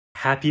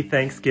Happy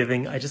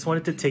Thanksgiving. I just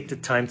wanted to take the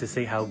time to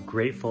say how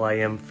grateful I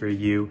am for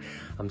you.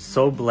 I'm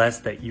so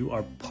blessed that you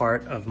are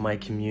part of my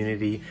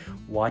community,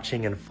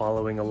 watching and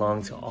following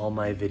along to all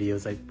my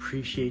videos. I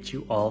appreciate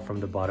you all from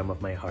the bottom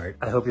of my heart.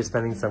 I hope you're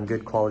spending some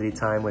good quality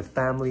time with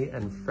family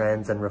and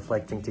friends and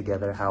reflecting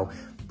together how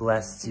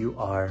blessed you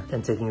are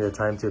and taking the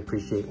time to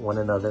appreciate one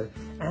another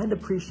and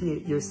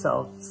appreciate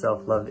yourself.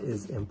 Self-love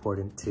is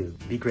important too.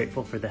 Be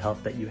grateful for the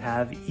health that you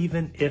have.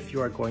 Even if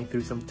you are going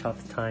through some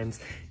tough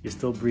times, you're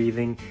still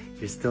breathing,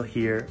 you're still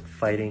here,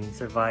 fighting,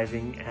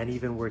 surviving, and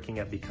even working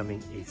at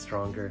becoming a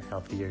stronger,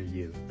 healthier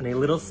you. And a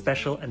little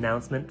special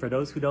announcement for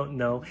those who don't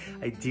know,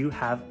 I do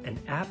have an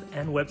app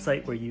and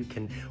website where you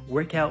can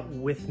work out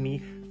with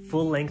me,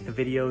 full-length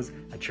videos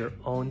at your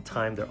own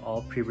time. They're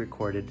all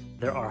pre-recorded.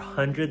 There are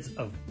hundreds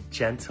of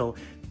gentle,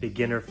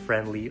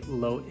 beginner-friendly,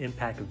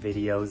 low-impact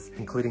videos,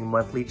 including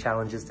monthly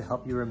challenges to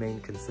help you remain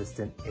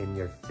consistent in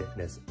your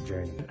fitness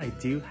journey. I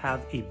do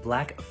have a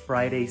Black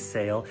Friday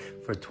sale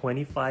for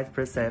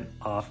 25%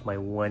 off my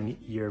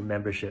 1-year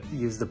membership.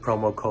 Use the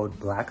promo code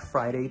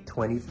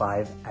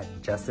BlackFriday25 at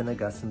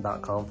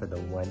justinagustin.com for the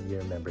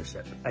 1-year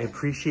membership. I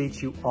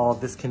appreciate you all.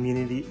 This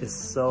community is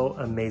so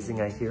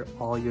amazing. I hear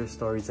all your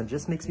stories and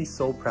just makes me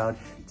so proud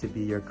to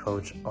be your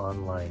coach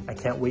online. I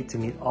can't wait to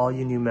meet all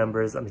you new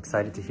members. I'm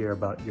excited to hear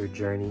about your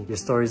journey. Your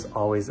stories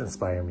always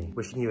inspire me.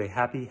 Wishing you a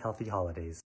happy, healthy holidays.